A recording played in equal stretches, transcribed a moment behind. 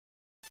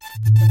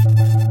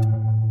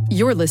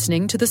You're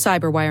listening to the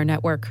Cyberwire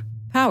Network,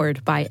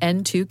 powered by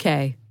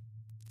N2K.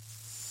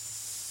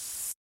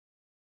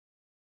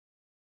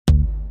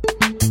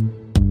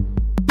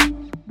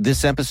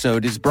 This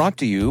episode is brought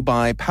to you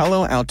by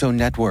Palo Alto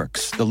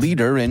Networks, the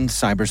leader in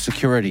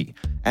cybersecurity.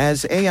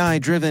 As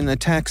AI-driven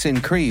attacks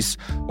increase,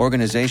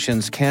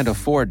 organizations can't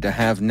afford to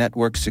have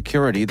network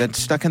security that's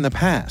stuck in the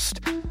past.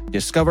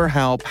 Discover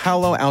how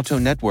Palo Alto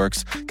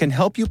Networks can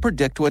help you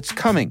predict what's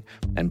coming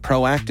and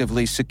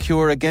proactively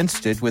secure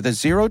against it with a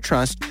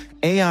zero-trust,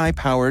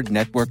 AI-powered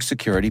network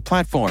security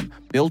platform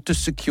built to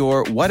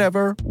secure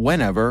whatever,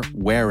 whenever,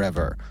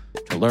 wherever.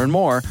 To learn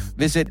more,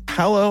 visit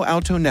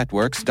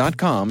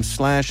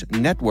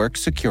paloaltonetworks.com/network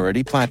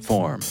security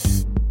platform.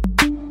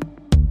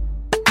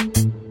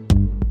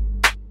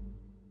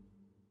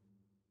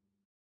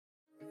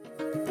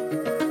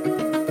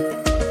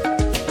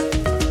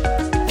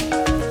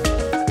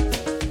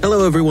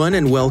 Hello, everyone,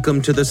 and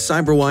welcome to the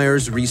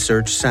CyberWire's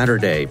Research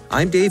Saturday.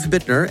 I'm Dave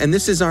Bittner, and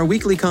this is our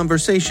weekly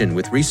conversation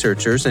with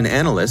researchers and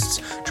analysts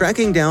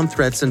tracking down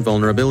threats and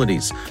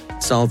vulnerabilities,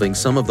 solving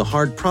some of the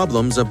hard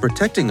problems of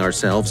protecting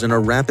ourselves in a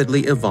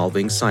rapidly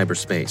evolving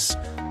cyberspace.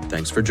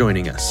 Thanks for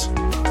joining us.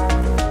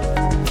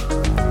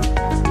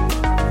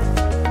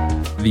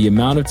 The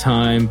amount of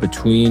time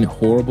between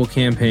horrible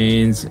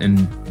campaigns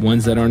and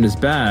ones that aren't as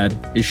bad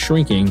is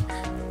shrinking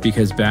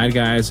because bad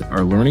guys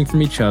are learning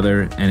from each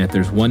other, and if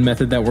there's one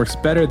method that works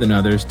better than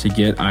others to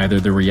get either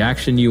the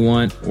reaction you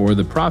want or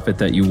the profit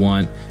that you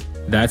want,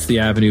 that's the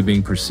avenue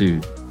being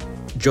pursued.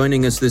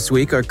 Joining us this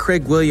week are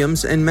Craig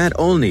Williams and Matt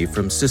Olney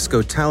from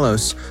Cisco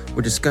Talos.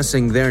 We're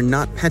discussing their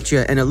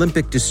NotPetya and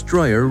Olympic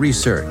Destroyer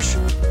research.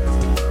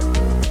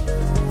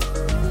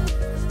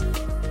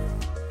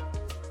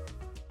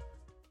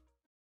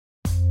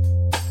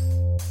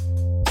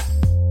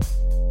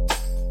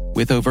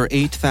 With over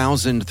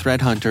 8,000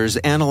 threat hunters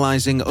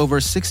analyzing over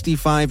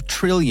 65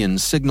 trillion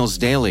signals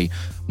daily,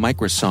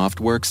 Microsoft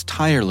works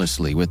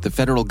tirelessly with the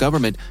federal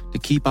government to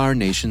keep our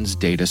nation's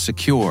data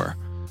secure.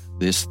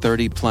 This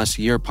 30-plus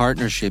year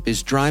partnership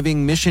is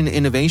driving mission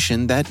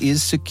innovation that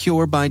is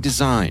secure by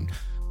design.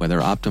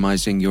 Whether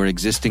optimizing your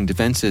existing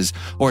defenses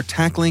or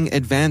tackling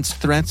advanced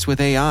threats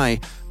with AI,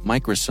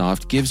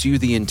 Microsoft gives you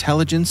the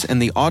intelligence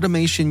and the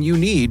automation you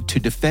need to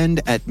defend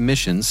at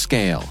mission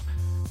scale.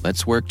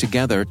 Let's work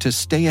together to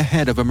stay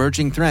ahead of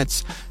emerging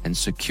threats and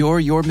secure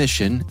your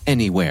mission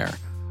anywhere.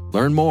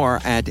 Learn more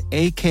at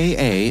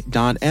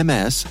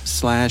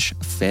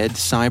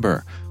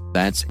aka.ms/fedcyber.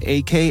 That's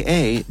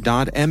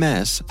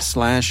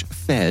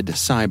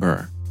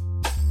aka.ms/fedcyber.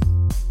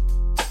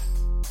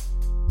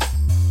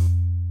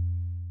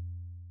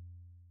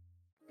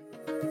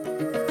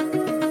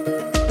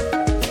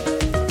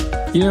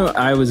 You know,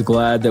 I was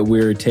glad that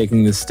we're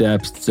taking the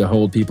steps to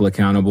hold people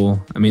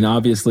accountable. I mean,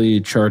 obviously,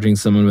 charging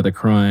someone with a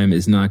crime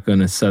is not going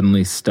to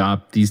suddenly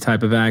stop these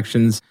type of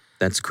actions.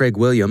 That's Craig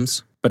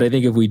Williams. But I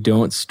think if we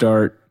don't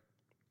start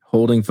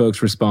holding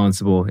folks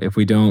responsible, if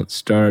we don't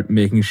start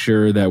making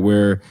sure that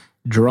we're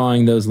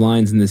drawing those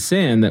lines in the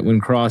sand, that when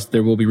crossed,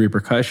 there will be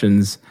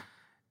repercussions,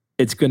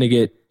 it's going to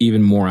get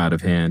even more out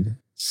of hand.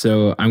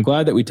 So I'm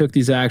glad that we took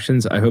these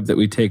actions. I hope that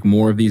we take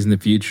more of these in the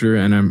future,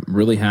 and I'm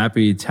really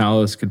happy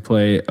Talos could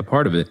play a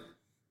part of it.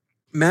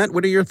 Matt,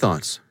 what are your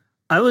thoughts?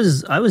 I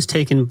was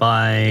taken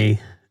by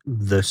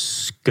the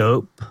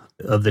scope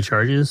of the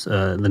charges,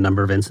 the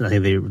number of incidents. I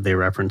think they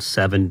referenced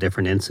 7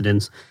 different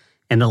incidents,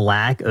 and the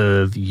lack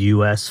of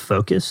U.S.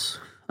 focus.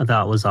 I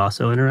thought was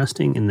also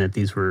interesting in that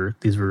these were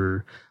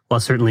well,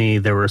 certainly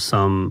there were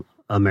some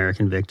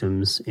American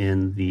victims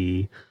in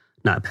the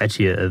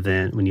NotPetya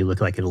event. When you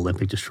look like an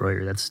Olympic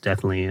Destroyer, that's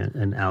definitely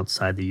an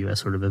outside the U.S.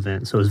 sort of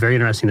event. So it was very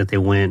interesting that they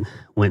went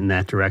in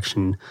that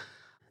direction.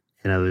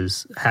 And I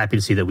was happy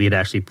to see that we had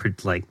actually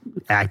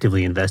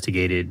actively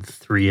investigated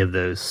 3 of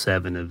those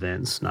 7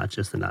 events, not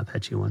just the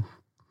NotPetya one.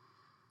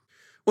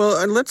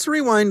 Well, let's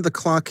rewind the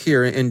clock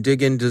here and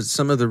dig into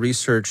some of the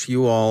research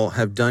you all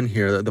have done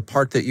here, the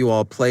part that you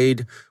all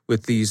played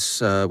with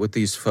these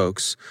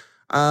folks.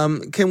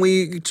 Can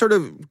we sort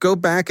of go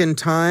back in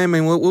time?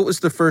 And what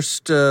was the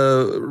first?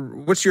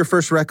 What's your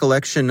first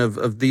recollection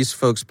of these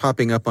folks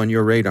popping up on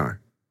your radar?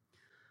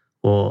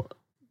 Well,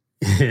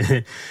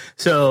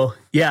 so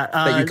yeah,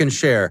 that you can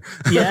share.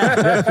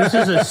 Yeah, this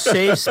is a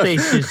safe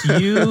space. Just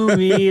you,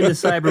 me, and the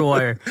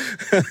Cyberwire.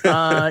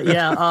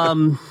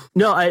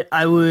 No,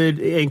 I would,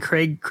 and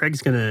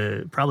Craig's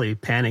gonna probably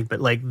panic, but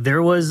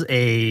there was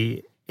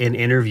an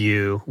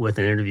interview with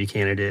an interview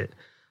candidate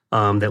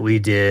that we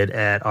did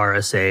at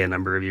RSA a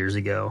number of years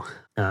ago,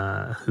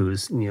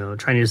 who's trying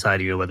to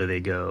decide whether they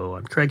go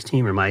on Craig's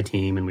team or my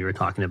team, and we were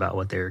talking about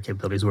what their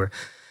capabilities were.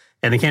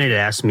 And the candidate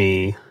asked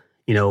me,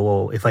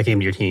 well, if I came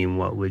to your team,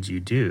 what would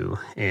you do?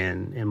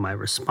 And my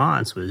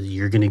response was,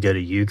 you're going to go to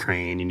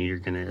Ukraine and you're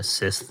going to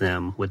assist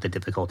them with the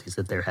difficulties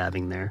that they're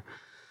having there.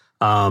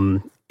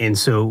 And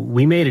so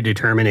we made a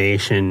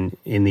determination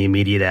in the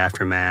immediate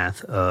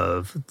aftermath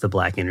of the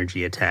Black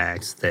Energy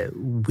attacks that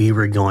we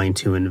were going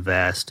to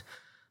invest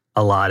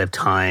a lot of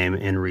time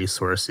and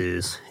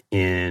resources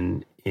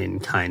in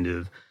kind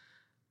of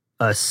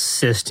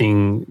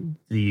assisting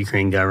the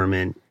Ukraine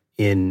government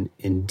in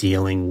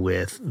dealing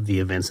with the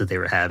events that they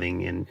were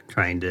having and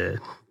trying to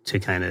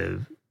kind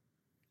of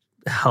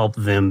help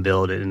them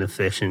build an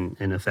efficient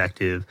and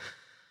effective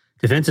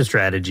defensive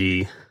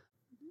strategy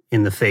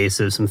in the face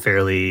of some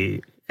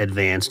fairly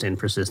advanced and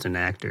persistent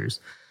actors.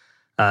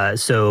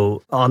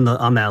 So on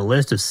that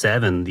list of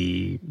 7,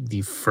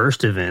 the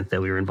first event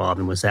that we were involved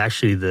in was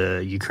actually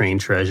the Ukraine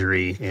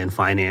Treasury and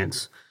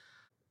Finance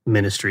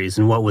ministries.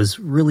 And what was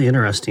really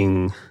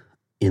interesting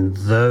in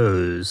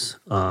those,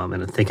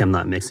 and I think I'm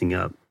not mixing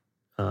up,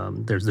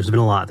 there's been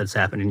a lot that's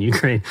happened in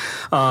Ukraine.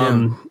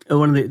 One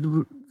of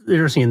the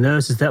interesting in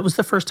those is that was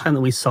the first time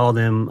that we saw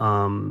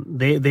them.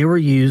 They were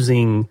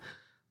using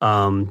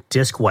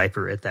disk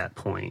wiper at that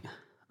point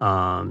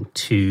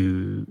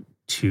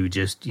to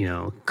just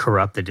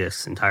corrupt the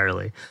disks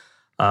entirely,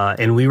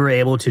 and we were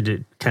able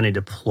to kind of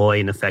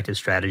deploy an effective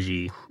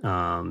strategy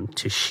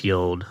to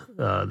shield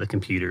the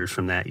computers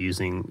from that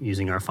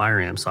using our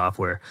FireAmp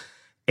software.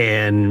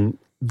 And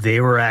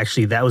they were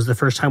actually, that was the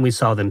first time we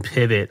saw them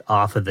pivot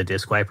off of the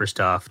disk wiper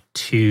stuff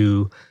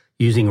to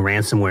using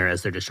ransomware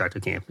as their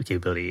destructive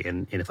capability.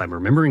 And if I'm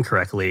remembering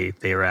correctly,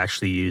 they were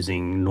actually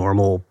using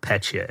normal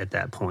Petya at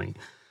that point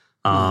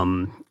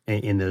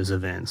in those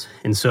events.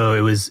 And so it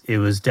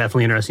was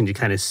definitely interesting to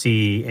kind of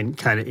see and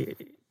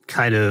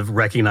kind of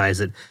recognize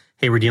that,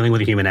 hey, we're dealing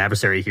with a human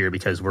adversary here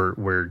because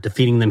we're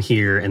defeating them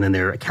here, and then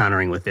they're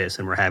countering with this,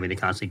 and we're having to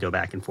constantly go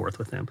back and forth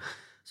with them.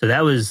 So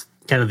that was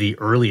kind of the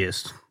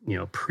earliest,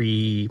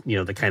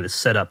 the kind of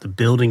setup, the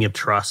building of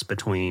trust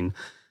between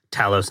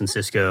Talos and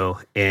Cisco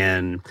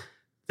and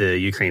the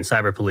Ukraine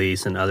Cyber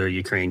Police and other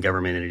Ukraine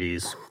government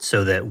entities,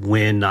 so that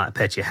when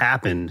NotPetya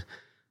happened,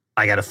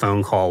 I got a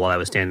phone call while I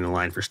was standing in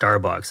line for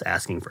Starbucks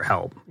asking for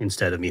help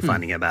instead of me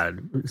finding about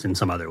it in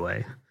some other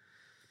way.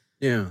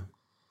 Yeah.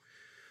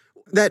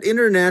 That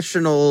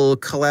international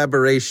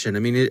collaboration, I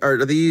mean,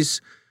 are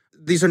these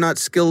are not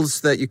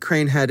skills that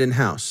Ukraine had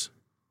in-house?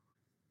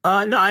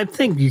 No, I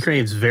think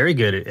Ukraine is very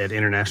good at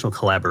international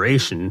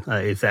collaboration,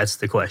 if that's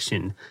the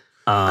question.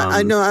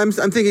 I know. I'm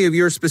thinking of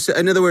your specific.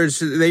 In other words,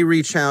 they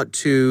reach out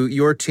to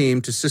your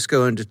team, to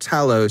Cisco and to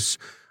Talos.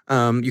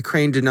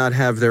 Ukraine did not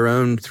have their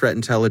own threat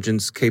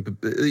intelligence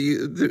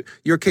capability.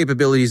 Your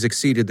capabilities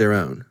exceeded their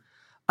own.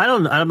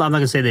 I'm not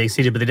going to say they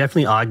exceeded, but they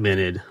definitely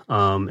augmented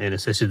and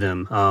assisted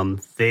them.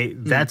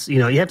 That's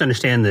you have to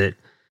understand that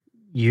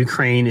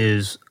Ukraine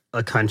is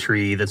a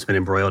country that's been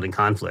embroiled in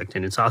conflict,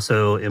 and it's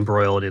also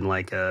embroiled in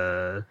like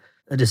a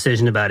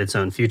decision about its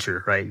own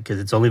future, right? Because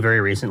it's only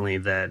very recently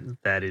that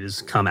it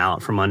has come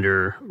out from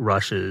under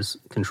Russia's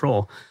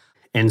control.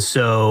 And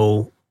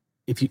so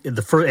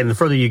the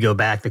further you go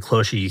back, the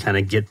closer you kind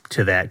of get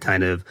to that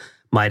kind of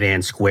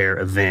Maidan Square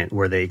event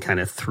where they kind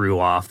of threw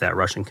off that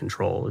Russian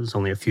control. It was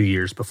only a few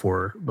years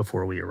before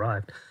we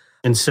arrived.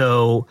 And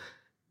so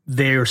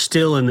they're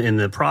still in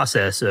the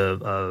process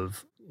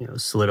of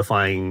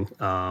solidifying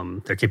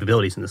their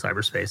capabilities in the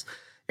cyberspace.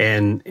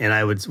 And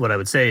what I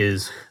would say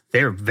is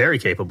they're very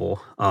capable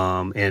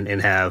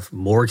and have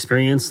more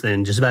experience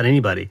than just about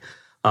anybody.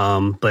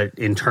 But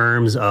in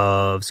terms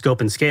of scope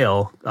and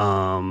scale,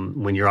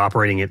 when you're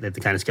operating at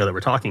the kind of scale that we're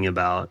talking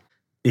about,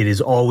 it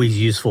is always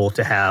useful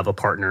to have a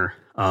partner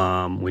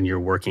when you're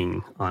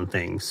working on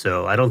things.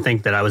 So I don't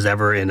think that I was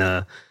ever in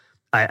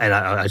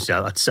I'll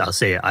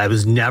say it. I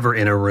was never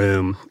in a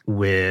room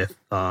with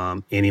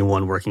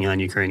anyone working on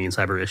Ukrainian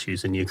cyber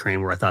issues in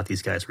Ukraine where I thought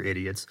these guys were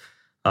idiots.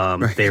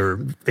 Right. They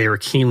were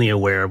keenly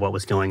aware of what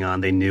was going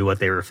on. They knew what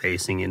they were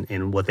facing,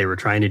 and what they were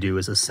trying to do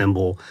is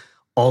assemble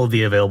all of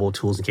the available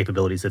tools and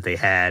capabilities that they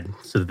had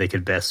so that they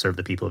could best serve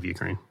the people of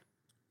Ukraine.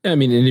 Yeah, I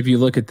mean, and if you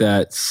look at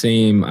that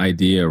same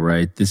idea,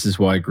 right, this is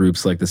why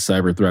groups like the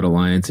Cyber Threat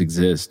Alliance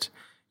exist.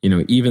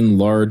 Even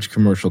large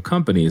commercial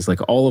companies, like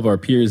all of our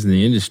peers in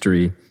the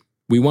industry,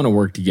 we want to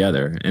work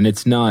together. And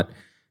it's not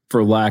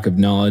for lack of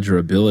knowledge or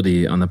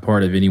ability on the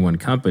part of any one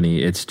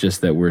company. It's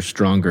just that we're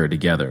stronger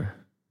together.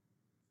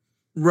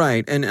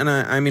 Right, and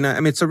I mean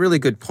it's a really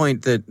good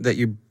point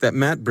that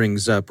Matt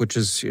brings up, which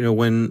is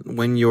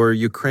when you're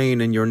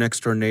Ukraine and your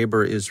next door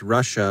neighbor is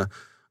Russia,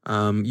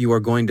 you are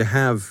going to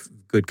have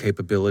good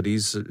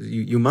capabilities.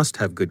 You must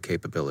have good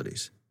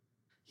capabilities.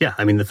 Yeah,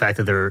 I mean the fact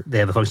that they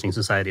have a functioning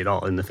society at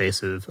all in the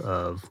face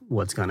of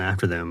what's gone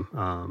after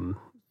them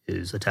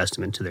is a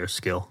testament to their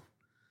skill.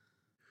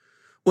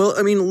 Well,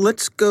 I mean,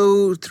 let's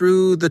go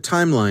through the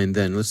timeline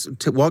then.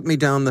 Walk me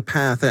down the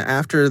path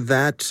after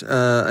that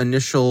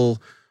initial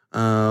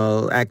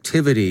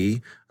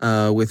activity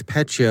with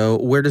Petya.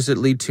 Where does it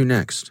lead to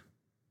next?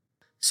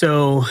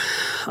 So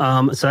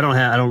I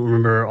don't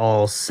remember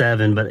all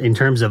 7, but in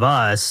terms of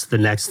us, the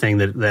next thing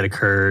that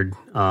occurred,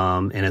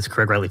 and as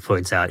Craig rightly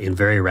points out, in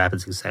very rapid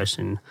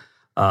succession,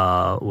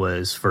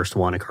 was first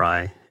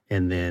WannaCry,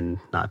 and then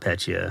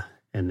NotPetya,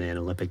 and then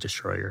Olympic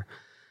Destroyer.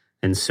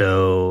 And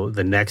so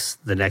the next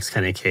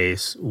kind of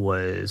case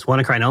was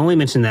WannaCry. And I only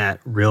mentioned that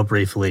real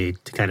briefly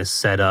to kind of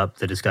set up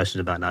the discussion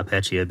about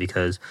NotPetya,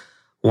 because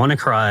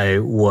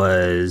WannaCry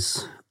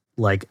was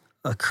like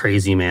a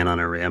crazy man on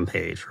a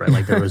rampage, right?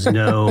 Like there was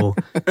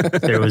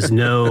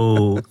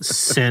no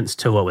sense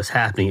to what was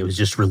happening. It was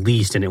just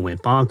released and it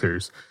went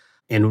bonkers.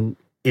 And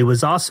it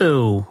was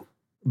also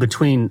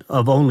between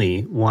of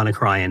only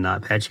WannaCry and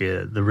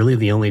NotPetya,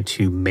 the only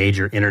two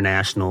major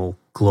international,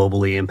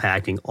 globally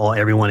impacting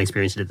everyone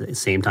experienced it at the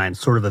same time,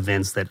 sort of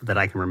events that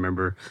I can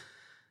remember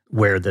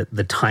where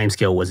the time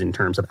scale was in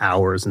terms of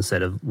hours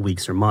instead of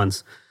weeks or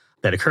months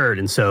that occurred.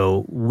 And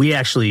so we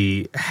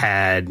actually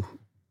had,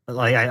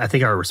 like, I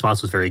think our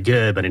response was very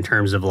good, but in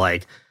terms of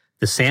like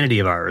the sanity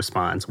of our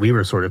response, we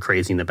were sort of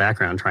crazy in the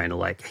background trying to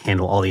like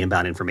handle all the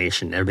inbound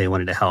information. Everybody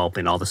wanted to help,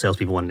 and all the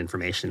salespeople wanted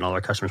information, and all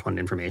our customers wanted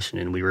information,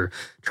 and we were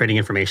trading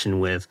information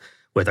with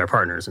our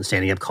partners and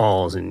standing up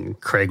calls. And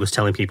Craig was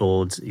telling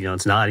people,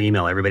 it's not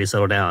email. Everybody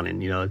settle down.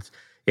 And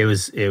it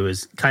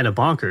was kind of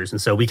bonkers.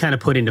 And so we kind of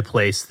put into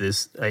place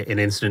an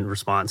incident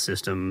response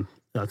system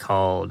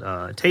called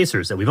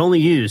Tacers that we've only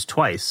used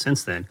twice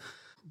since then.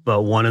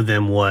 But one of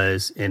them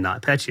was in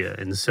NotPetya.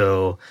 And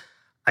so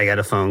I got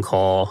a phone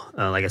call,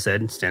 like I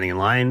said, standing in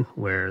line,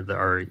 where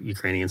our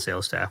Ukrainian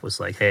sales staff was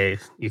like, hey,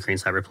 Ukraine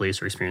cyber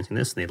police are experiencing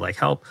this and they'd like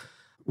help.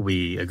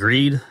 We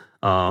agreed.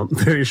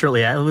 Very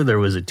shortly after, there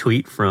was a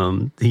tweet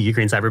from the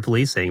Ukraine cyber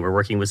police saying we're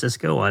working with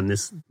Cisco on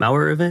this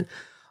malware event.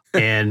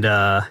 And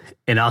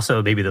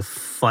also maybe the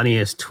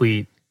funniest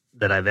tweet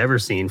that I've ever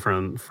seen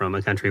from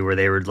a country where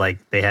they were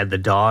like, they had the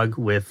dog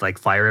with like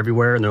fire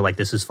everywhere and they're like,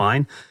 this is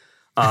fine.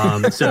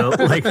 So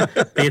like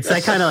it's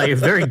that kind of like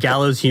very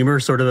gallows humor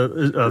sort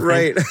of thing.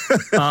 Right.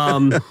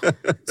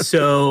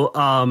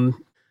 So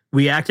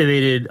we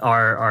activated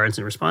our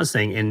incident response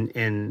thing,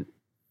 and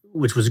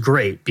which was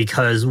great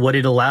because what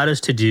it allowed us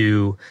to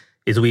do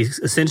is we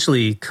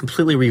essentially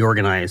completely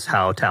reorganized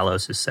how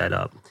Talos is set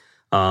up.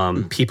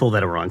 People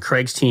that were on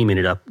Craig's team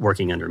ended up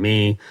working under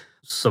me.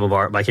 Some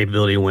of my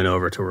capability went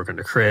over to work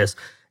under Chris.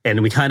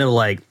 And we kind of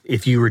like,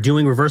 if you were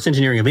doing reverse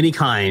engineering of any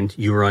kind,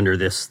 you were under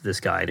this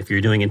guy. And if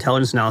you're doing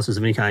intelligence analysis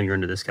of any kind, you're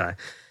under this guy.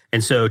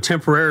 And so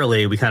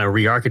temporarily, we kind of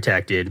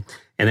re-architected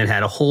and then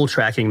had a whole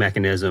tracking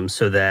mechanism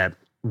so that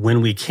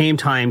when we came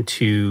time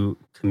to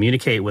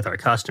communicate with our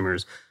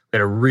customers, we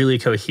had a really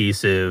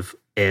cohesive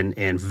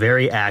and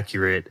very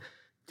accurate,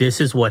 this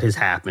is what has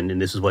happened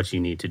and this is what you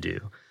need to do.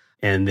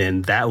 And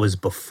then that was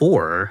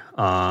before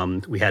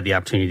we had the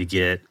opportunity to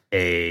get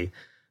a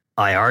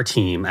IR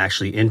team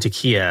actually into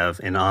Kiev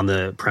and on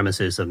the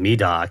premises of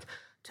MEDOC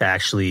to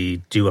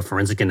actually do a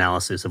forensic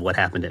analysis of what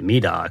happened at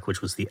MEDOC,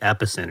 which was the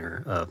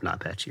epicenter of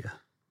NotPetya.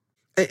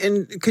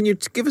 And can you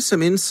give us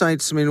some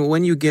insights? I mean,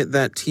 when you get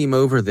that team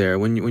over there,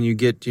 when you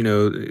get,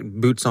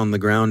 boots on the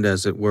ground,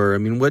 as it were, I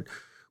mean,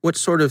 what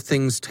sort of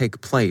things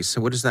take place?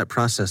 What is that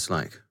process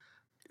like?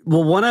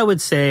 Well, one, I would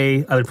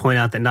point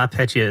out that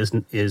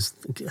NotPetya is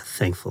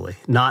thankfully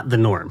not the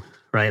norm,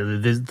 right?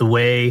 The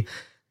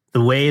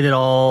way that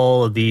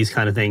all of these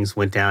kind of things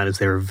went down is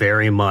they were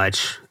very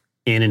much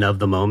in and of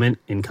the moment,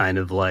 in kind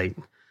of like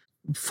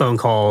phone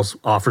calls,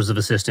 offers of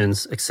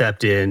assistance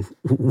accepted.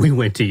 We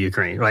went to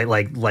Ukraine, right?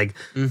 Like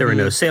There were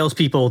no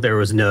salespeople. There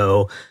was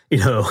no,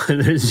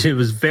 it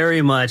was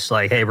very much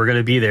like, hey, we're going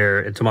to be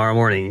there tomorrow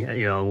morning.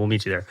 We'll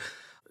meet you there.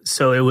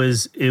 So it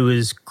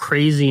was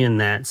crazy in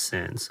that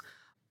sense,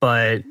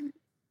 but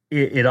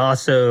it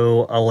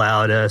also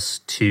allowed us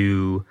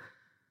to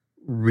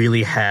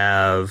really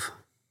have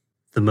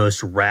the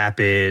most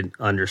rapid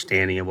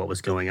understanding of what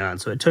was going on.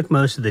 So it took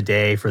most of the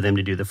day for them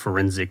to do the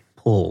forensic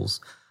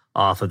pulls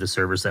off of the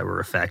servers that were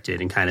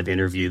affected and kind of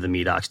interview the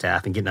MEDOC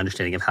staff and get an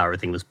understanding of how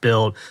everything was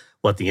built,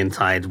 what the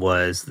inside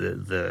was.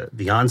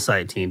 The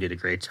on-site team did a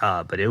great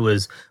job, but it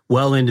was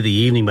well into the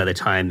evening by the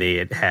time they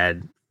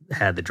had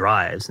the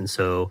drives. And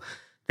so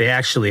they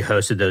actually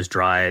hosted those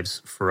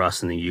drives for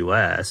us in the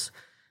US.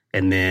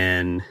 And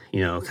then,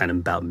 kind of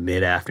about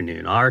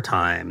mid-afternoon our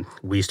time,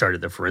 we started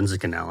the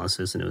forensic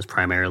analysis, and it was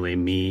primarily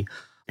me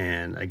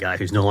and a guy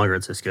who's no longer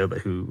at Cisco, but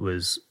who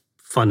was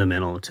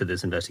fundamental to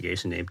this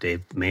investigation named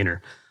Dave Maynor.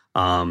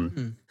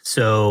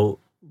 So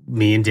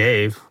me and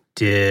Dave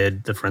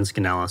did the forensic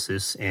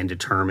analysis and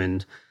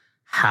determined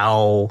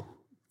how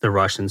the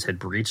Russians had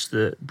breached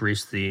the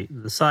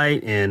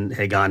site and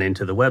had gone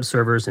into the web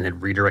servers and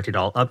had redirected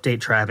all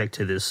update traffic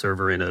to this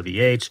server in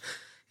OVH.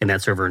 And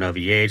that server in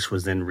OVH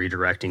was then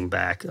redirecting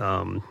back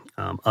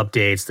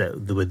updates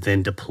that would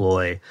then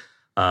deploy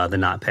the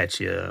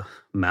NotPetya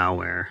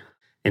malware.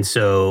 And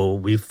so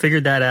we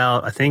figured that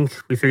out. I think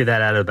we figured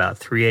that out at about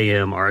 3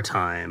 a.m. our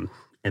time.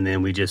 And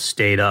then we just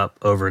stayed up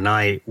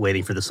overnight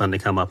waiting for the sun to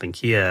come up in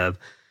Kiev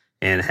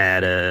and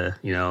had a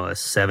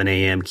 7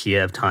 a.m.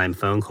 Kiev time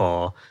phone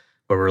call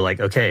where we're like,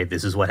 okay,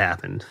 this is what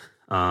happened.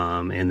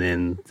 And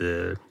then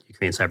the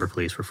Ukraine cyber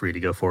police were free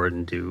to go forward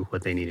and do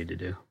what they needed to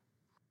do.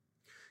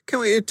 Can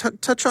we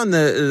touch on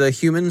the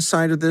human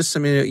side of this? I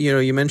mean,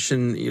 you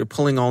mentioned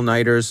pulling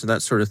all-nighters,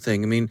 that sort of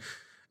thing. I mean,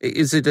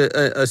 is it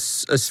a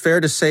fair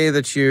to say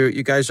that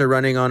you guys are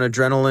running on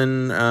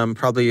adrenaline,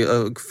 probably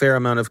a fair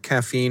amount of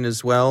caffeine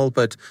as well?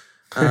 But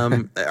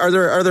are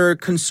there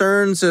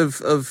concerns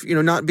of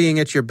not being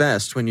at your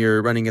best when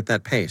you're running at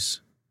that pace?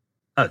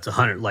 Oh, it's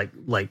 100.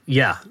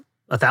 Yeah,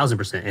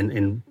 1,000%.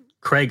 And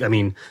Craig, I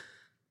mean,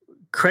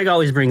 Craig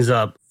always brings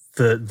up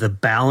the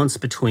balance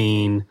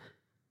between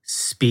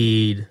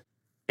speed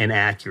and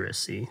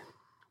accuracy,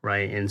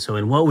 right? And so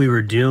in what we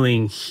were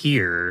doing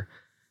here,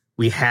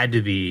 we had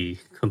to be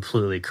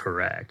completely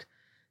correct.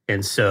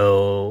 And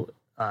so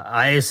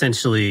I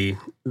essentially,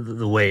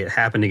 the way it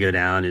happened to go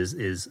down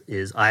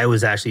is I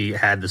was actually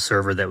had the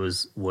server that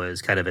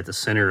was kind of at the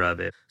center of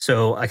it.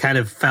 So I kind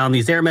of found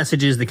these error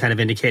messages that kind of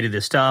indicated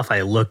this stuff.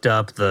 I looked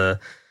up the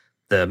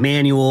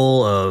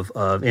manual of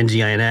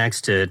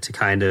NGINX to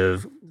kind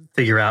of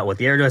figure out what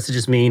the error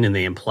messages mean, and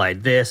they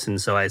implied this. And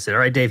so I said, all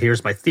right, Dave,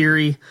 here's my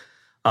theory.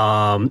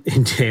 And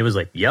Dave was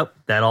like, yep,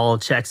 that all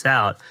checks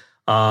out.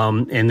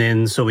 And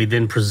then, so we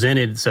then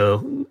presented,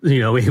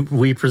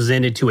 we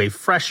presented to a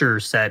fresher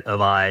set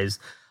of eyes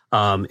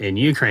in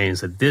Ukraine,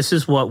 said, this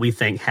is what we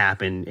think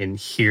happened, and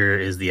here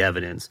is the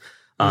evidence.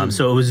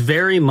 So it was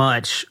very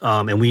much,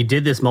 and we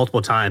did this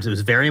multiple times, it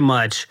was very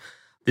much,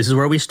 this is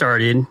where we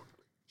started,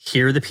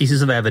 here are the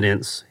pieces of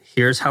evidence,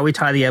 here's how we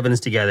tie the evidence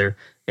together,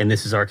 and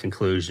this is our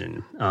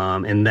conclusion.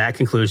 And that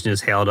conclusion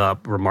has held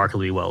up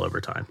remarkably well over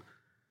time.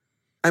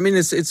 I mean,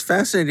 it's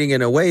fascinating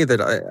in a way that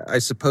I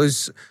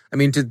suppose, I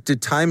mean,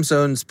 did time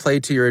zones play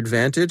to your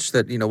advantage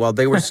that, while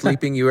they were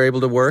sleeping, you were able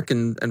to work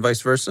and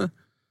vice versa?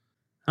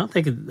 I don't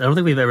think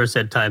we've ever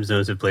said time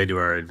zones have played to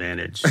our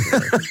advantage.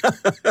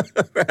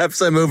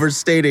 Perhaps I'm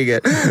overstating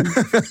it.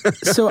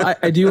 So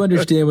I do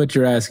understand what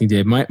you're asking,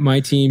 Dave. My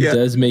team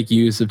does make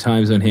use of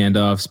time zone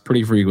handoffs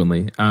pretty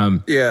frequently.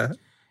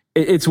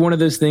 It's one of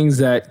those things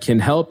that can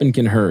help and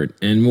can hurt.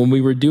 And when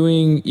we were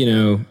doing,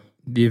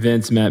 the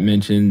events Matt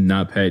mentioned,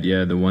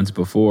 NotPetya, the ones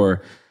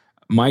before,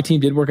 my team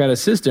did work out a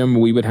system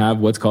where we would have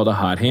what's called a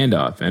hot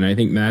handoff. And I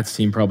think Matt's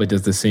team probably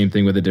does the same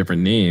thing with a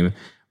different name,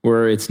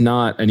 where it's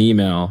not an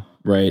email,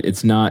 right?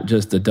 It's not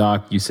just a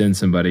doc you send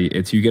somebody.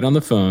 It's you get on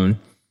the phone,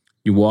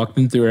 you walk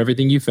them through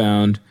everything you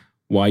found,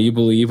 why you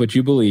believe what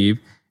you believe,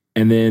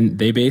 and then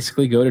they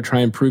basically go to try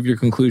and prove your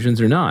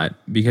conclusions or not.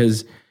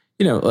 Because,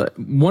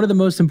 one of the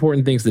most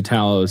important things to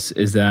Talos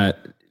is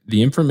that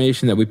the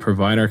information that we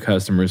provide our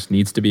customers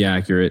needs to be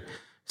accurate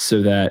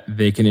so that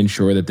they can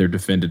ensure that they're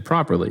defended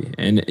properly.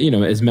 And,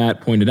 as Matt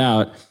pointed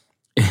out,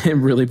 it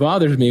really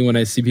bothers me when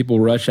I see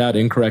people rush out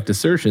incorrect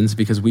assertions,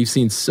 because we've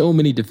seen so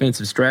many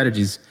defensive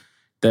strategies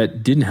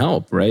that didn't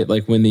help, right?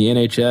 Like when the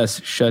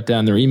NHS shut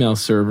down their email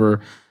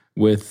server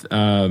with,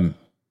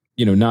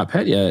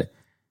 NotPetya,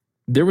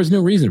 there was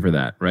no reason for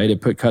that, right?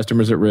 It put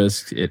customers at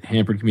risk, it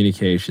hampered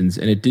communications,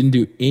 and it didn't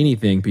do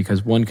anything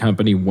because one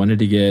company wanted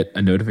to get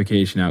a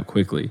notification out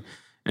quickly.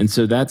 And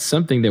so that's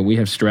something that we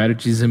have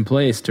strategies in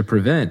place to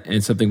prevent,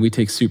 and something we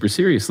take super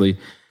seriously.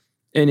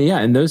 And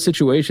in those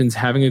situations,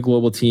 having a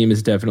global team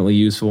is definitely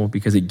useful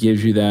because it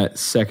gives you that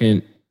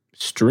second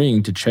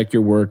string to check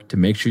your work, to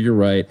make sure you're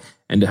right,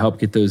 and to help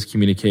get those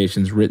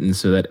communications written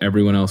so that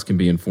everyone else can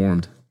be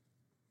informed.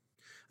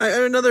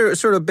 Another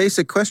sort of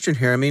basic question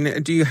here. I mean,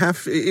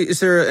 is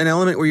there an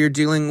element where you're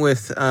dealing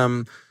with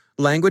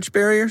language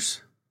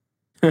barriers?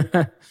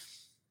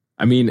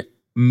 I mean,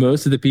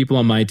 most of the people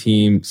on my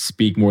team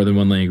speak more than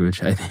one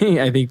language. I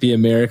think the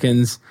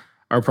Americans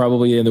are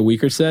probably in the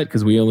weaker set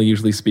because we only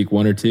usually speak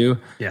one or two.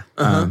 Yeah.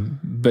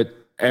 But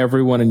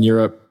everyone in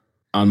Europe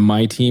on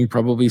my team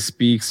probably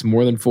speaks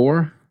more than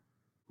four.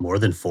 More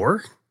than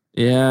four?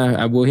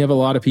 Yeah. We have a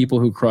lot of people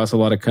who cross a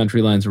lot of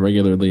country lines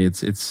regularly.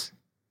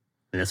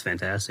 That's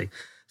fantastic.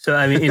 So,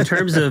 I mean, in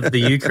terms of the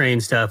Ukraine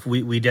stuff,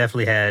 we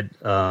definitely had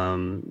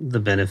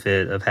the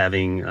benefit of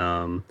having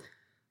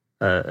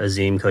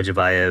Azim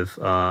Kojovayev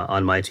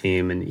on my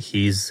team, and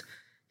he is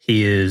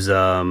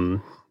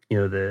the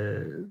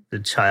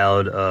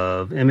child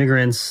of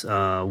immigrants,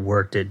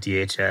 worked at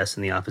DHS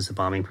in the Office of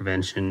Bombing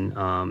Prevention,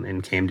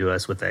 and came to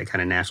us with that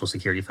kind of national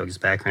security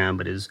focused background,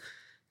 but is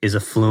a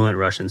fluent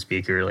Russian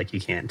speaker. Like, you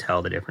can't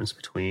tell the difference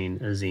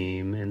between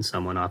Azim and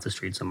someone off the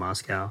streets of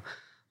Moscow.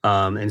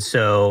 And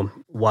so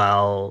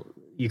while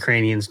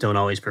Ukrainians don't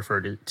always prefer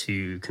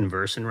to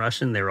converse in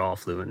Russian, they're all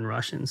fluent in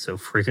Russian. So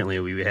frequently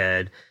we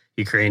had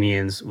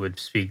Ukrainians would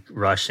speak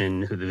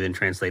Russian, who would then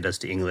translate us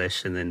to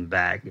English, and then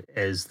back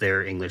as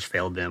their English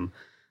failed them.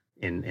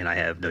 And I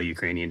have no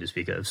Ukrainian to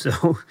speak of.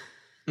 So,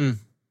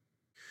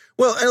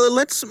 Well,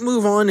 let's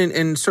move on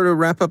and sort of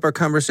wrap up our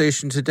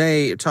conversation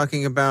today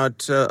talking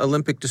about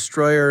Olympic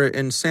Destroyer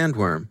and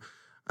Sandworm.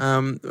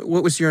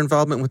 What was your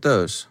involvement with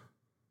those?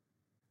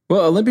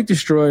 Well, Olympic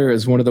Destroyer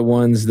is one of the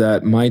ones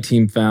that my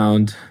team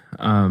found.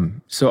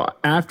 So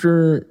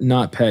after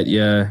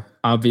NotPetya,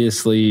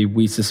 obviously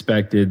we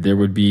suspected there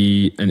would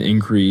be an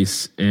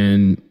increase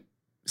in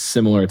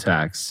similar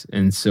attacks.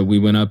 And so we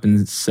went up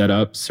and set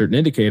up certain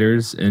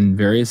indicators in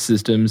various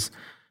systems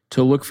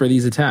to look for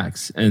these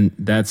attacks. And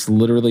that's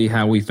literally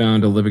how we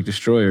found Olympic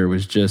Destroyer,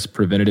 was just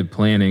preventative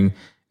planning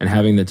and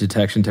having the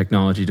detection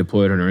technology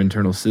deployed on our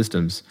internal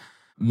systems.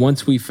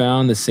 Once we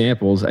found the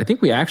samples, I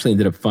think we actually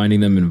ended up finding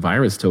them in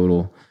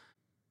VirusTotal.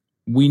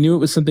 We knew it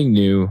was something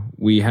new.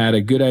 We had a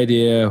good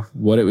idea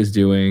what it was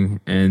doing.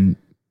 And,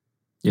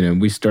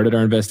 we started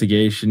our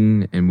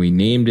investigation and we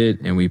named it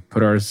and we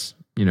put our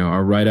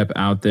our write-up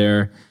out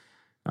there.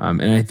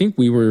 And I think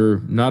we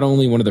were not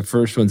only one of the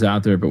first ones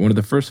out there, but one of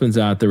the first ones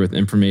out there with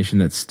information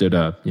that stood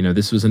up.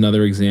 This was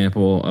another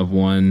example of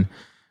one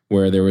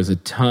where there was a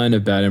ton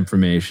of bad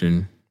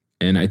information.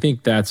 And I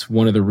think that's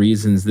one of the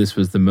reasons this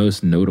was the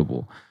most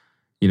notable.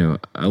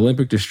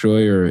 Olympic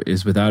Destroyer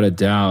is without a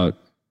doubt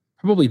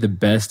probably the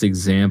best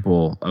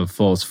example of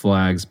false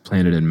flags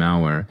planted in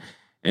malware.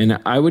 And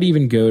I would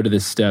even go to the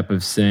step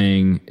of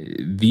saying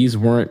these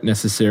weren't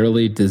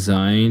necessarily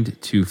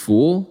designed to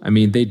fool. I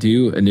mean, they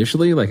do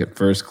initially, like at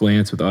first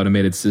glance with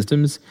automated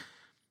systems.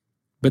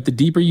 But the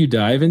deeper you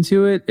dive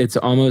into it, it's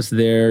almost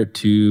there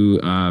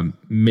to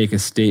make a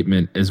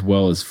statement as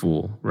well as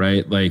fool,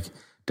 right? Like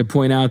to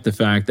point out the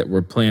fact that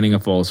we're planting a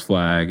false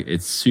flag.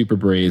 It's super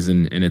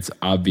brazen and it's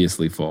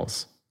obviously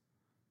false.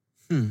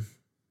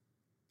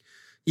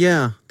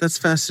 Yeah, that's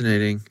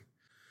fascinating.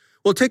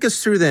 Well, take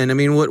us through then. I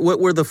mean, what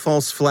were the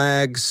false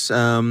flags?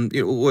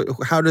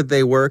 How did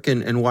they work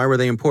and why were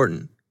they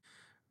important?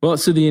 Well,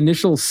 so the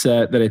initial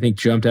set that I think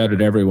jumped out at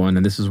everyone,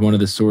 and this is one of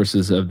the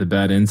sources of the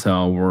bad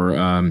intel, were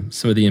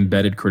some of the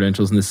embedded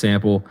credentials in the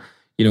sample.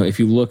 If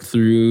you look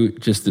through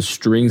just the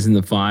strings in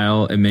the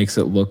file, it makes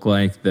it look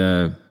like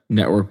the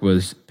network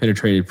was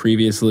penetrated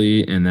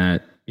previously and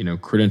that,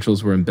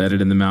 credentials were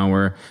embedded in the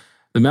malware.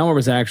 The malware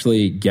was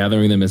actually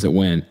gathering them as it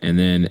went and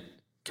then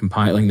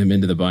compiling them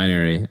into the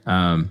binary,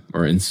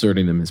 or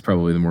inserting them is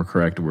probably the more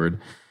correct word,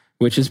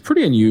 which is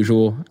pretty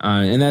unusual.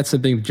 And that's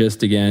something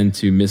just, again,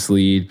 to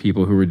mislead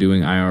people who were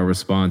doing IR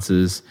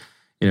responses.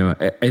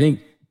 I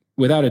think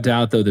without a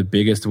doubt, though, the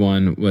biggest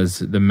one was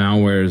the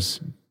malware's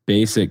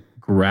basic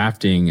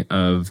grafting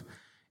of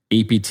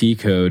APT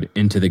code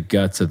into the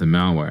guts of the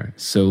malware.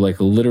 So like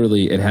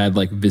literally it had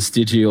like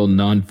vestigial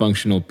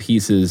non-functional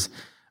pieces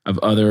of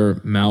other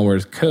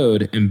malware's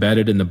code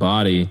embedded in the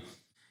body.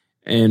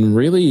 And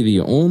really, the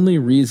only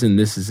reason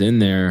this is in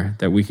there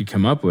that we could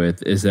come up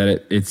with is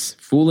that it's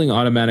fooling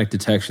automatic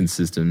detection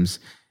systems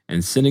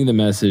and sending the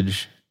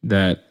message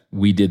that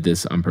we did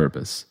this on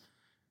purpose,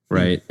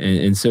 right?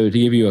 And so to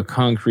give you a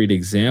concrete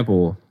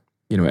example,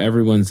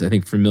 everyone's, I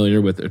think,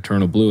 familiar with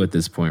Eternal Blue at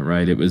this point,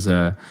 right? It was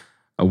a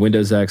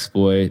Windows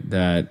exploit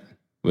that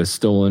was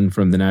stolen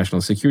from the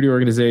National Security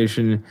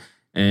Organization,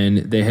 and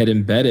they had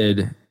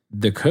embedded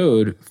the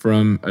code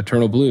from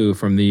Eternal Blue,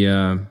 from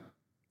the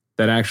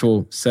that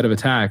actual set of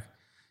attack,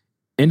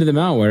 into the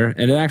malware,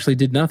 and it actually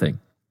did nothing.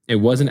 It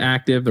wasn't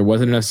active. There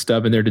wasn't enough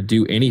stub in there to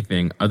do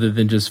anything other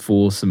than just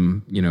fool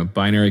some,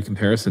 binary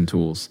comparison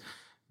tools.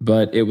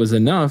 But it was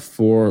enough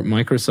for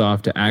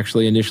Microsoft to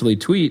actually initially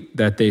tweet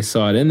that they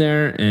saw it in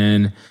there.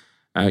 And,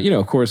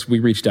 of course, we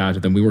reached out to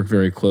them. We work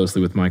very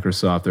closely with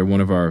Microsoft. They're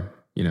one of our,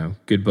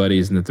 good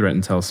buddies in the threat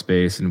intel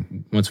space.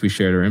 And once we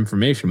shared our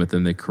information with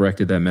them, they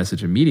corrected that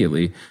message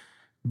immediately.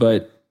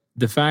 But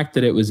the fact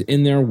that it was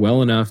in there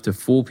well enough to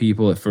fool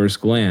people at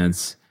first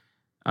glance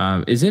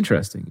is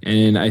interesting.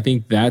 And I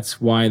think that's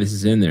why this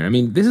is in there. I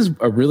mean, this is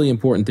a really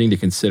important thing to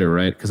consider,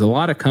 right? Because a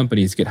lot of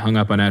companies get hung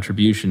up on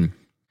attribution.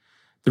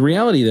 The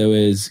reality, though,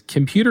 is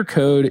computer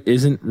code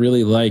isn't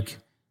really like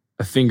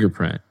a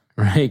fingerprint,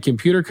 right?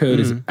 Computer code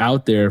is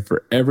out there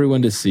for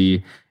everyone to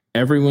see.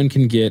 Everyone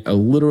can get a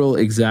literal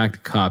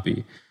exact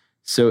copy.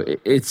 So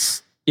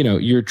it's,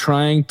 you're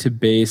trying to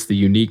base the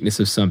uniqueness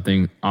of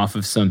something off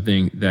of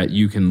something that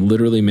you can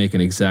literally make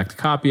an exact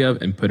copy of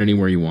and put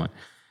anywhere you want.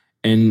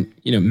 And,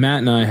 Matt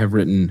and I have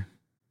written,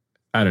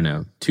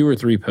 2 or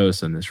 3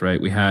 posts on this, right?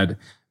 We had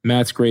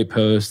Matt's great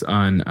post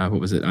on,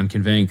 on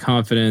conveying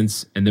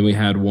confidence. And then we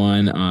had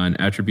one on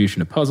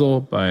attribution of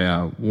puzzle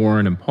by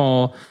Warren and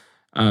Paul.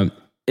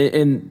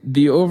 And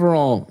the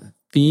overall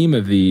theme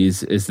of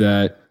these is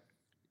that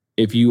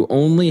if you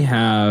only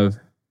have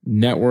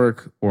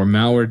network or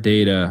malware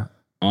data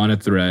on a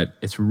threat,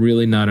 it's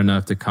really not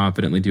enough to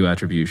confidently do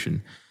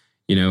attribution.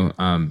 You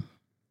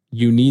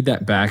need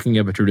that backing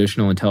of a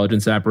traditional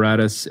intelligence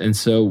apparatus. And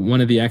so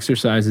one of the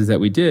exercises that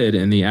we did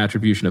in the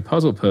attribution of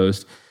puzzle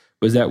post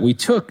was that we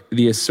took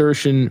the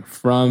assertion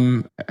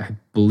from, I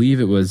believe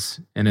it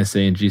was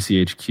NSA and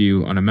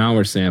GCHQ on a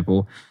malware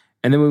sample,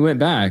 and then we went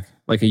back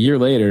like a year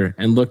later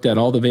and looked at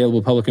all the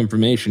available public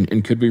information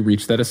and could we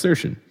reach that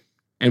assertion?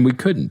 And we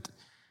couldn't.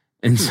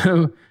 And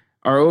so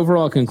our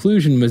overall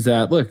conclusion was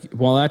that, look,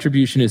 while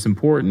attribution is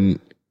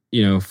important,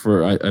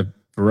 for a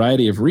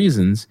variety of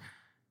reasons,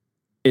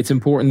 it's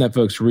important that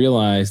folks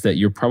realize that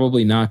you're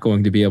probably not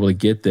going to be able to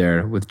get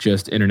there with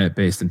just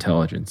internet-based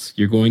intelligence.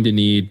 You're going to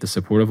need the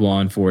support of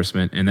law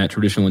enforcement and that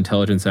traditional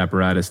intelligence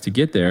apparatus to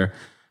get there,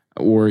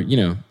 or,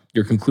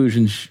 your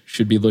conclusions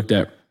should be looked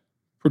at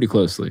pretty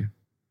closly.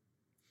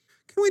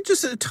 Can we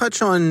just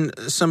touch on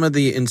some of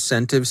the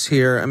incentives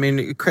here? I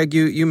mean, Craig,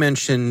 you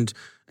mentioned,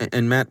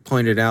 and Matt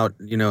pointed out,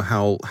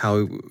 how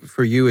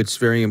for you it's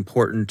very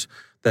important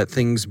that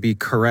things be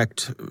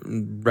correct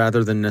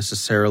rather than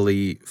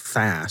necessarily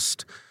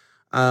fast.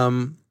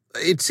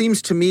 It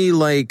seems to me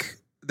like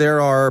there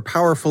are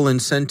powerful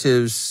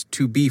incentives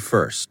to be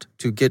first,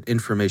 to get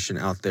information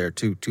out there,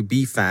 to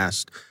be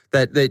fast,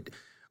 that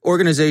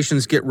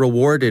organizations get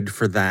rewarded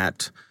for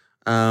that.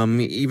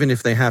 even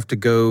if they have to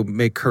go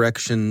make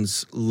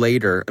corrections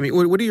later. I mean,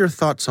 what are your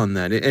thoughts on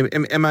that?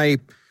 Am I,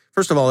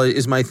 first of all,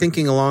 is my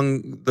thinking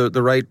along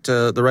the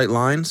right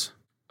lines?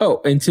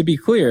 Oh, and to be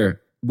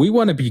clear, we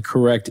want to be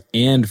correct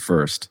and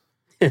first.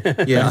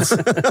 Yes,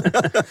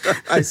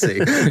 I see.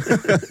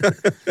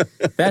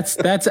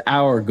 That's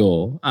our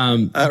goal.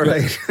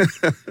 Right.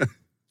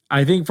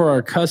 I think for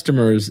our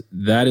customers,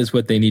 that is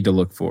what they need to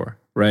look for,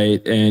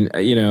 right? And,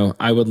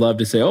 I would love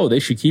to say, oh, they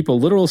should keep a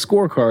literal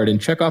scorecard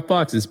and check off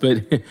boxes,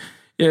 but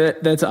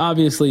that's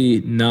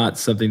obviously not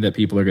something that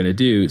people are going to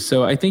do.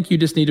 So I think you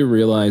just need to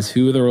realize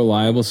who are the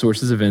reliable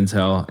sources of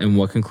intel and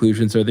what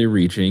conclusions are they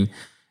reaching.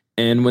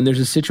 And when there's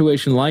a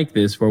situation like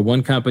this where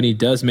one company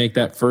does make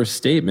that first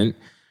statement,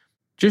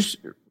 just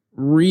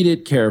read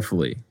it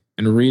carefully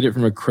and read it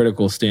from a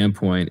critical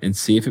standpoint and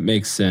see if it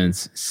makes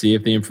sense, see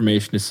if the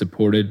information is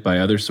supported by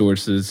other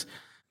sources.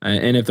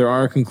 And if there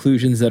are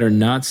conclusions that are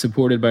not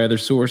supported by other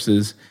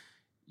sources,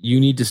 you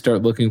need to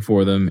start looking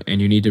for them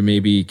and you need to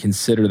maybe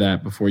consider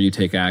that before you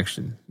take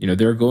action.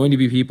 There are going to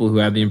be people who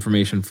have the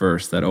information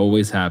first. That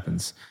always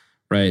happens,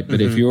 right? But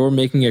if you're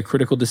making a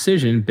critical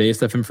decision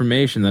based off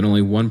information that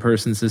only one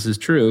person says is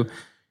true,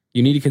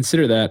 you need to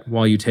consider that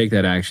while you take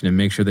that action and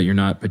make sure that you're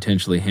not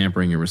potentially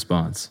hampering your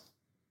response.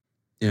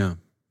 Yeah.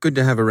 Good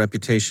to have a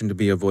reputation to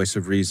be a voice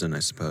of reason, I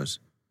suppose.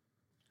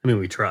 I mean,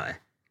 we try.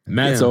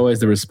 Matt's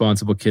always the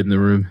responsible kid in the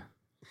room.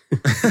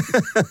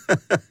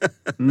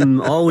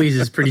 Always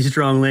is pretty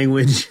strong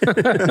language.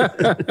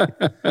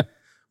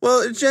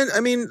 Well,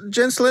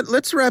 gents,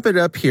 let's wrap it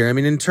up here. I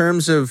mean, in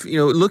terms of,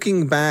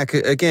 looking back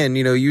again,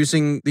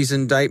 using these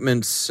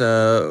indictments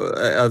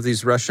of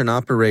these Russian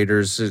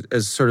operators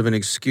as sort of an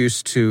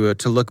excuse to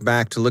look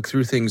back, to look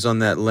through things on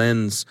that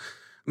lens.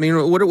 I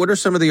mean, what are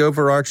some of the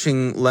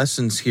overarching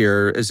lessons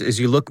here as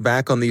you look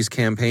back on these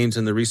campaigns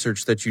and the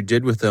research that you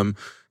did with them?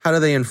 How do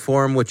they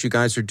inform what you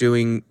guys are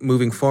doing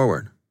moving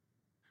forward?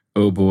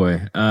 Oh,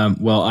 boy.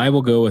 Well, I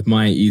will go with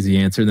my easy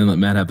answer, then let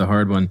Matt have the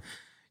hard one.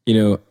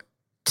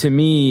 To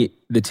me,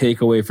 the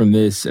takeaway from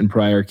this and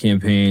prior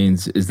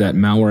campaigns is that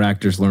malware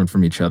actors learn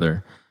from each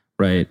other,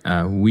 right?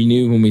 We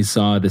knew when we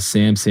saw the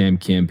SamSam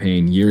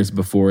campaign years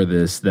before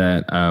this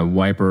that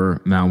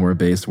wiper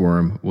malware-based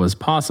worm was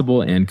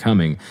possible and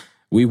coming.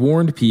 We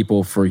warned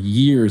people for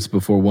years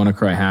before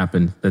WannaCry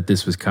happened that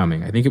this was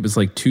coming. I think it was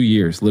like 2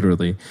 years,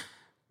 literally.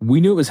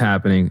 We knew it was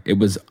happening. It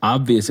was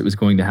obvious it was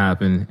going to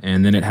happen,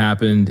 and then it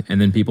happened,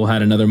 and then people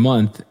had another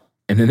month,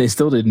 and then they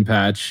still didn't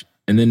patch,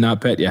 and then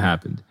NotPetya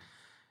happened.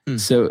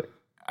 So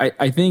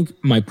I think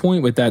my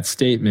point with that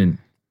statement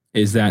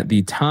is that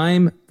the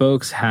time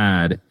folks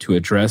had to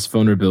address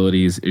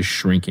vulnerabilities is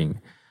shrinking.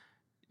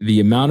 The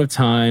amount of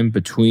time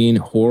between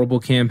horrible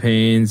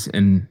campaigns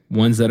and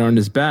ones that aren't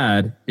as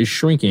bad is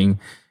shrinking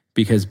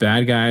because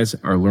bad guys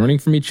are learning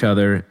from each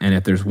other. And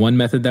if there's one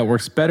method that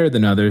works better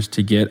than others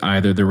to get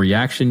either the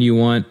reaction you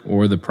want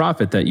or the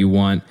profit that you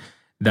want,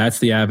 that's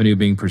the avenue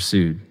being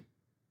pursued.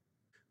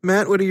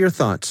 Matt, what are your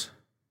thoughts?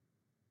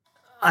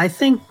 I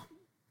think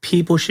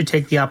people should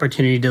take the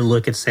opportunity to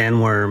look at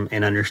Sandworm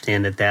and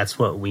understand that that's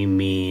what we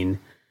mean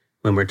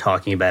when we're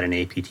talking about an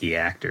APT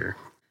actor.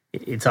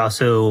 It's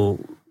also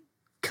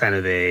kind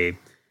of a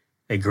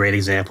great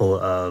example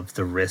of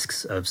the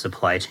risks of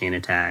supply chain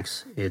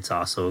attacks. It's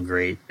also a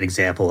great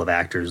example of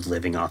actors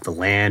living off the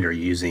land or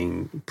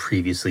using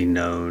previously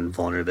known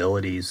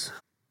vulnerabilities.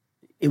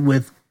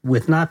 With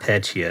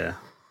NotPetya,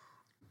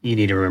 you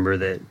need to remember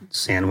that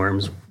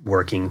Sandworm's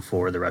working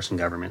for the Russian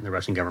government. The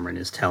Russian government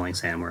is telling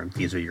Sandworm,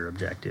 these are your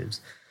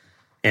objectives.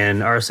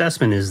 And our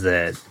assessment is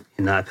that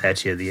in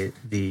NotPetya,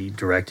 the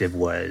directive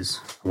was,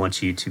 I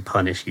want you to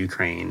punish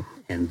Ukraine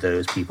and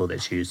those people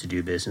that choose to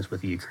do business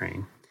with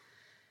Ukraine.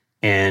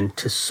 And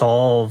to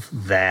solve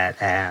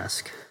that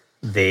ask,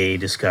 they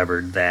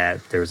discovered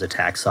that there was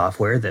attack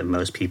software that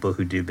most people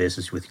who do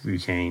business with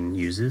Ukraine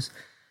uses,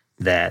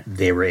 that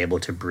they were able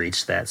to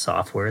breach that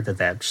software,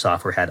 that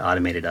software had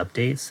automated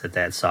updates,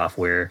 that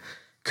software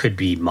could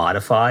be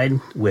modified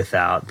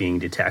without being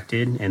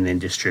detected and then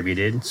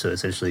distributed. So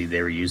essentially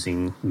they were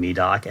using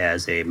MEDOC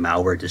as a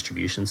malware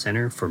distribution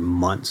center for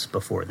months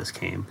before this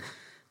came.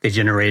 They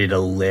generated a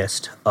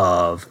list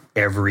of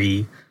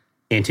every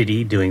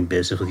entity doing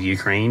business with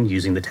Ukraine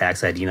using the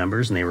tax ID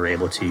numbers, and they were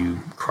able to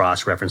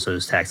cross-reference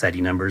those tax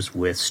ID numbers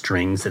with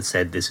strings that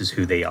said this is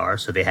who they are.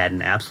 So they had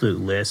an absolute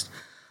list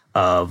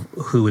of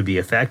who would be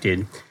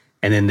affected.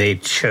 And then they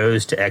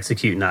chose to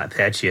execute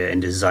NotPetya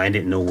and designed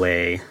it in a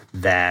way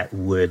that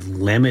would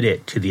limit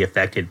it to the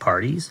affected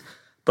parties,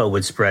 but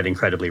would spread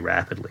incredibly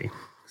rapidly.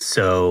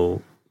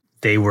 So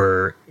they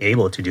were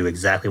able to do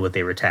exactly what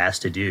they were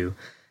tasked to do.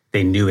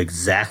 They knew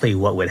exactly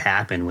what would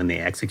happen when they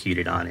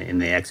executed on it,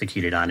 and they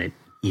executed on it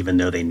even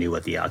though they knew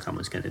what the outcome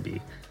was going to be.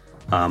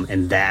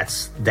 And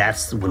that's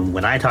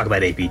when I talk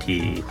about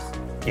APT,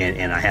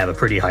 and I have a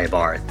pretty high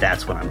bar,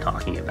 that's what I'm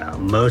talking about.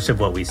 Most of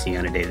what we see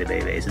on a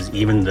day-to-day basis,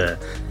 even the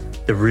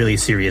really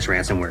serious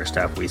ransomware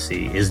stuff we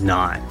see, is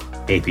not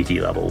APT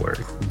level work.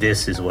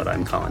 This is what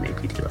I'm calling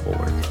APT level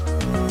work.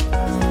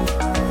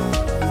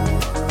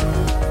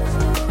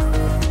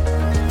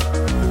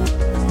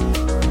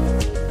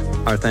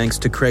 Our thanks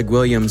to Craig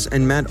Williams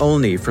and Matt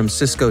Olney from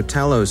Cisco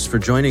Talos for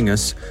joining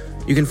us.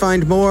 You can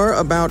find more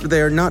about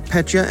their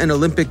NotPetya and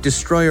Olympic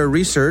Destroyer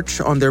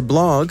research on their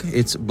blog.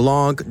 It's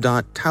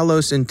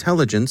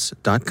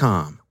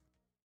blog.talosintelligence.com.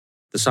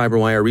 The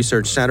CyberWire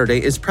Research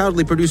Saturday is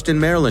proudly produced in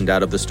Maryland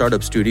out of the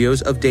startup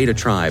studios of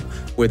DataTribe,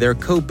 where they're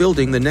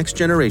co-building the next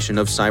generation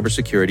of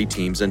cybersecurity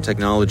teams and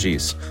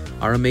technologies.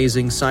 Our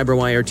amazing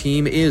CyberWire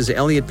team is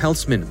Elliot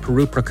Peltzman,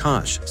 Puru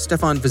Prakash,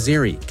 Stefan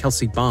Vaziri,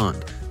 Kelsey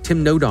Bond,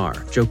 Tim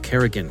Nodar, Joe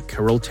Kerrigan,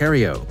 Carol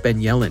Terrio, Ben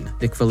Yellen,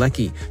 Nick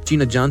Valecki,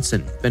 Gina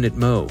Johnson, Bennett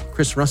Moe,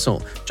 Chris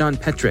Russell, John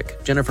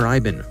Petrick, Jennifer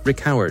Iben, Rick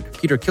Howard,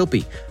 Peter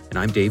Kilpie, and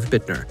I'm Dave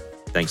Bittner.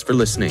 Thanks for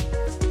listening.